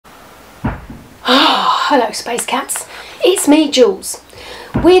Hello Space Cats, it's me Jules,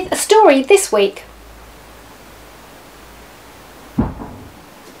 with a story this week.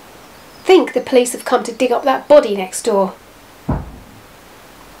 Think the police have come to dig up that body next door.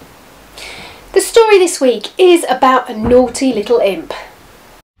 The story this week is about a naughty little imp.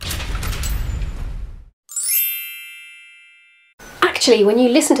 Actually, when you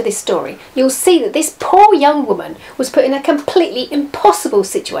listen to this story, you'll see that this poor young woman was put in a completely impossible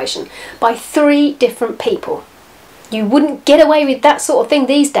situation by 3 different people. You wouldn't get away with that sort of thing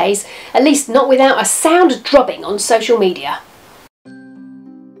these days, at least not without a sound drubbing on social media.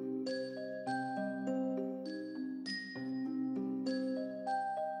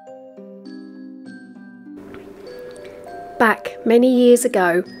 Back many years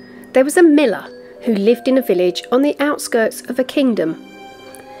ago, there was a miller who lived in a village on the outskirts of a kingdom.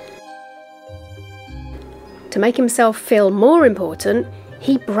 To make himself feel more important,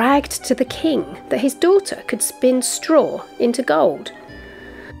 he bragged to the king that his daughter could spin straw into gold.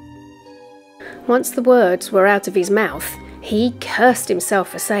 Once the words were out of his mouth, he cursed himself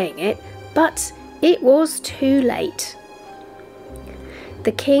for saying it, but it was too late.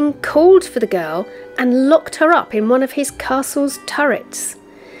 The king called for the girl and locked her up in one of his castle's turrets.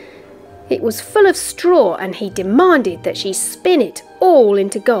 It was full of straw and he demanded that she spin it all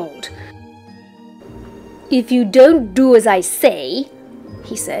into gold. "If you don't do as I say,"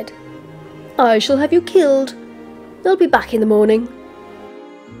 he said, "I shall have you killed. I'll be back in the morning."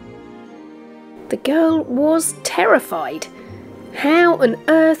 The girl was terrified. How on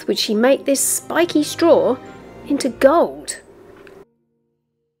earth would she make this spiky straw into gold?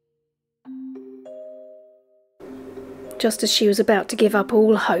 Just as she was about to give up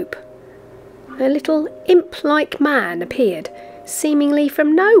all hope, a little imp-like man appeared, seemingly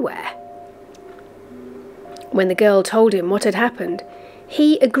from nowhere. When the girl told him what had happened,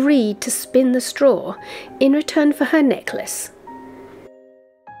 he agreed to spin the straw in return for her necklace.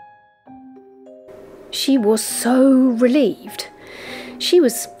 She was so relieved. She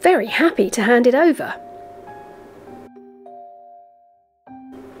was very happy to hand it over.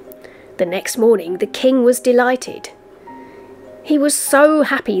 The next morning, the king was delighted. He was so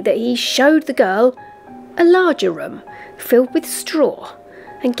happy that he showed the girl a larger room filled with straw,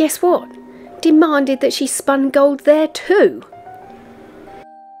 and guess what? Demanded that she spun gold there too.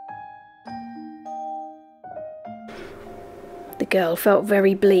 The girl felt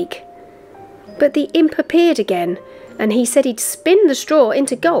very bleak, but the imp appeared again, and he said he'd spin the straw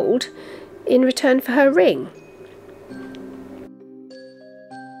into gold in return for her ring.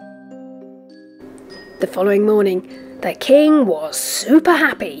 The following morning, the king was super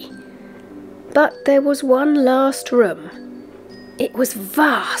happy. But there was one last room. It was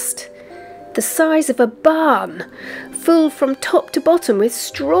vast, the size of a barn, full from top to bottom with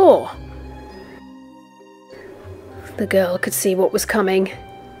straw. The girl could see what was coming.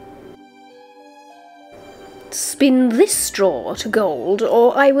 "Spin this straw to gold,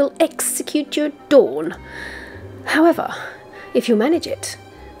 or I will execute you at dawn. However, if you manage it,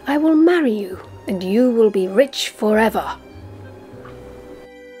 I will marry you, and you will be rich forever."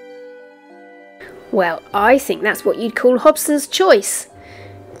 Well, I think that's what you'd call Hobson's choice.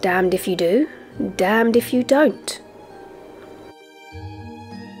 Damned if you do, damned if you don't.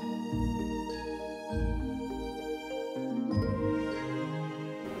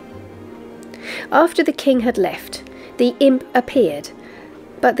 After the king had left, the imp appeared,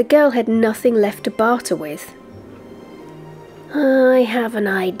 but the girl had nothing left to barter with. "I have an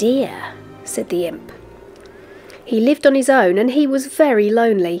idea," said the imp. He lived on his own and he was very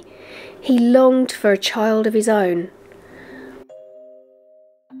lonely. He longed for a child of his own.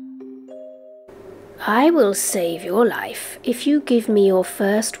 "I will save your life if you give me your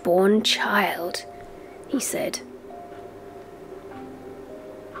firstborn child," he said.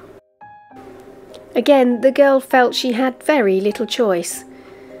 Again, the girl felt she had very little choice.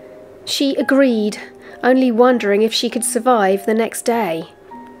 She agreed, only wondering if she could survive the next day.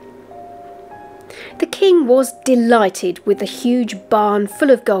 The king was delighted with the huge barn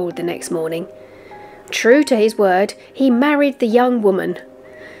full of gold the next morning. True to his word, he married the young woman.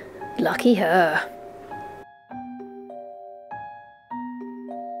 Lucky her.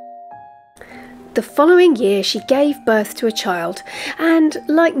 The following year she gave birth to a child and,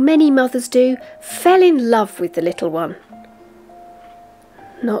 like many mothers do, fell in love with the little one.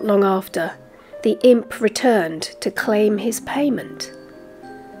 Not long after, the imp returned to claim his payment.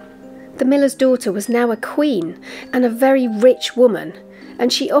 The miller's daughter was now a queen and a very rich woman,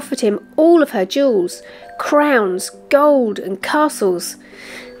 and she offered him all of her jewels, crowns, gold and castles,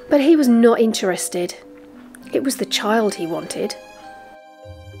 but he was not interested. It was the child he wanted.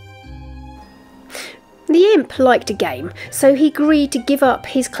 The imp liked a game, so he agreed to give up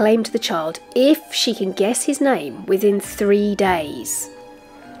his claim to the child if she can guess his name within 3 days.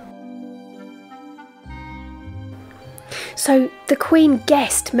 So the Queen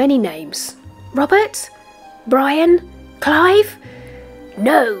guessed many names. Robert? Brian? Clive?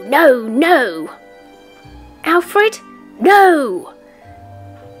 No, no, no. Alfred? No.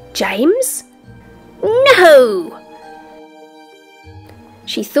 James? No.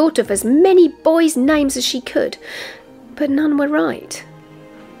 She thought of as many boys' names as she could, but none were right.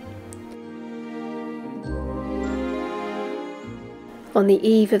 On the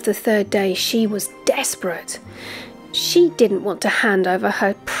eve of the 3rd day, she was desperate. She didn't want to hand over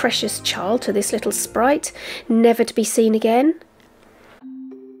her precious child to this little sprite, never to be seen again.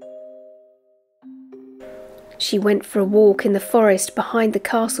 She went for a walk in the forest behind the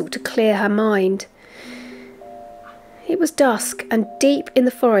castle to clear her mind. It was dusk, and deep in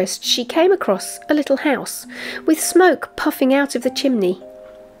the forest she came across a little house with smoke puffing out of the chimney.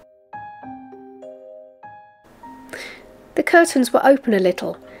 The curtains were open a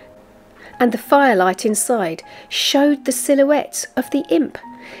little, and the firelight inside showed the silhouette of the imp,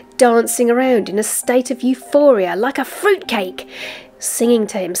 dancing around in a state of euphoria like a fruitcake, singing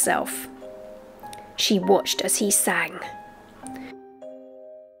to himself. She watched as he sang.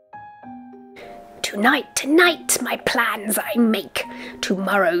 Tonight, tonight, my plans I make.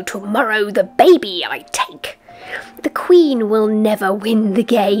 Tomorrow, tomorrow, the baby I take. The Queen will never win the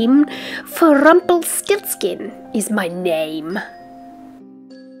game, for Rumpelstiltskin is my name.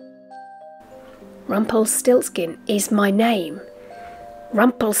 Rumpelstiltskin is my name.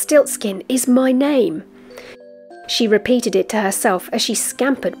 Rumpelstiltskin is my name. She repeated it to herself as she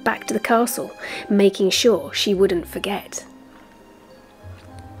scampered back to the castle, making sure she wouldn't forget.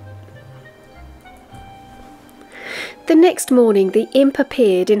 The next morning the imp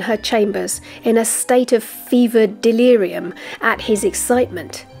appeared in her chambers in a state of fevered delirium at his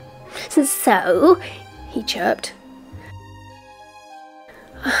excitement. So, he chirped.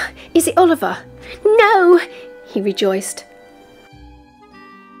 Is it Oliver? No, he rejoiced.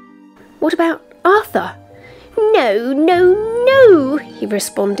 What about Arthur? No, no, no, he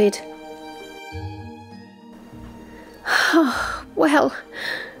responded. Oh, well,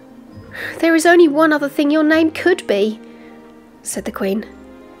 there is only one other thing your name could be, said the Queen.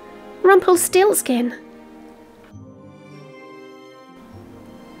 Rumpelstiltskin.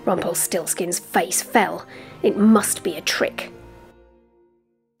 Rumpelstiltskin's face fell. It must be a trick.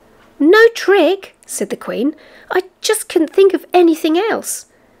 No trick, said the Queen. I just couldn't think of anything else.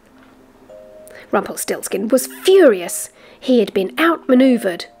 Rumpelstiltskin was furious. He had been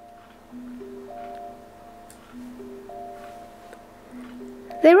outmanoeuvred.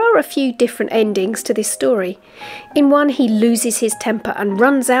 There are a few different endings to this story. In one, he loses his temper and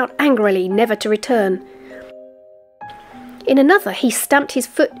runs out angrily, never to return. In another, he stamped his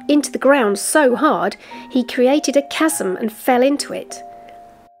foot into the ground so hard he created a chasm and fell into it.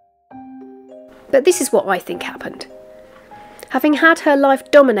 But this is what I think happened. Having had her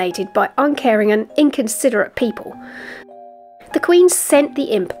life dominated by uncaring and inconsiderate people, the Queen sent the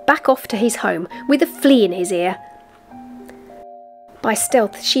imp back off to his home with a flea in his ear. By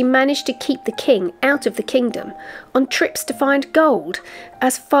stealth, she managed to keep the king out of the kingdom on trips to find gold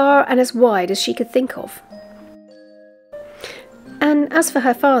as far and as wide as she could think of. And as for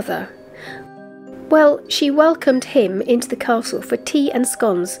her father, well, she welcomed him into the castle for tea and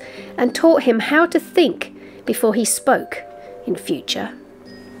scones and taught him how to think before he spoke in future.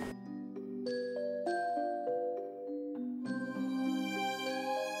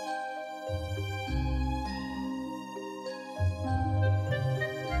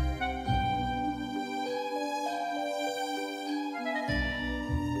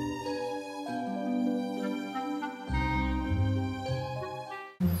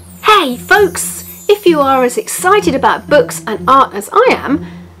 Hey folks, if you are as excited about books and art as I am,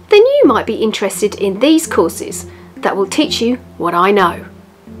 then you might be interested in these courses that will teach you what I know.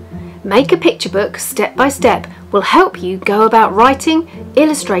 Make a Picture Book Step by Step will help you go about writing,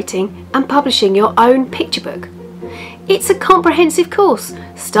 illustrating and publishing your own picture book. It's a comprehensive course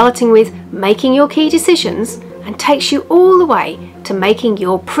starting with making your key decisions and takes you all the way to making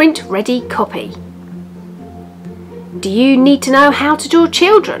your print-ready copy. Do you need to know how to draw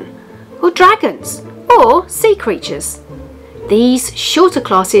children, or dragons, or sea creatures? These shorter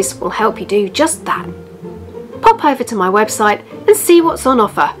classes will help you do just that. Pop over to my website and see what's on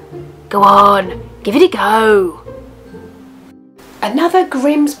offer. Go on, give it a go. Another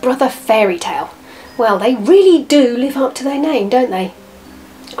Grimm's Brother fairy tale. Well, they really do live up to their name, don't they?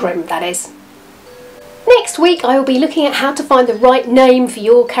 Grimm, that is. Next week I will be looking at how to find the right name for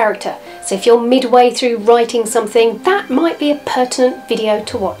your character. So if you're midway through writing something, that might be a pertinent video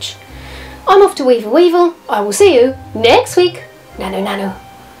to watch. I'm off to Weevil Weevil. I will see you next week. Nano Nano.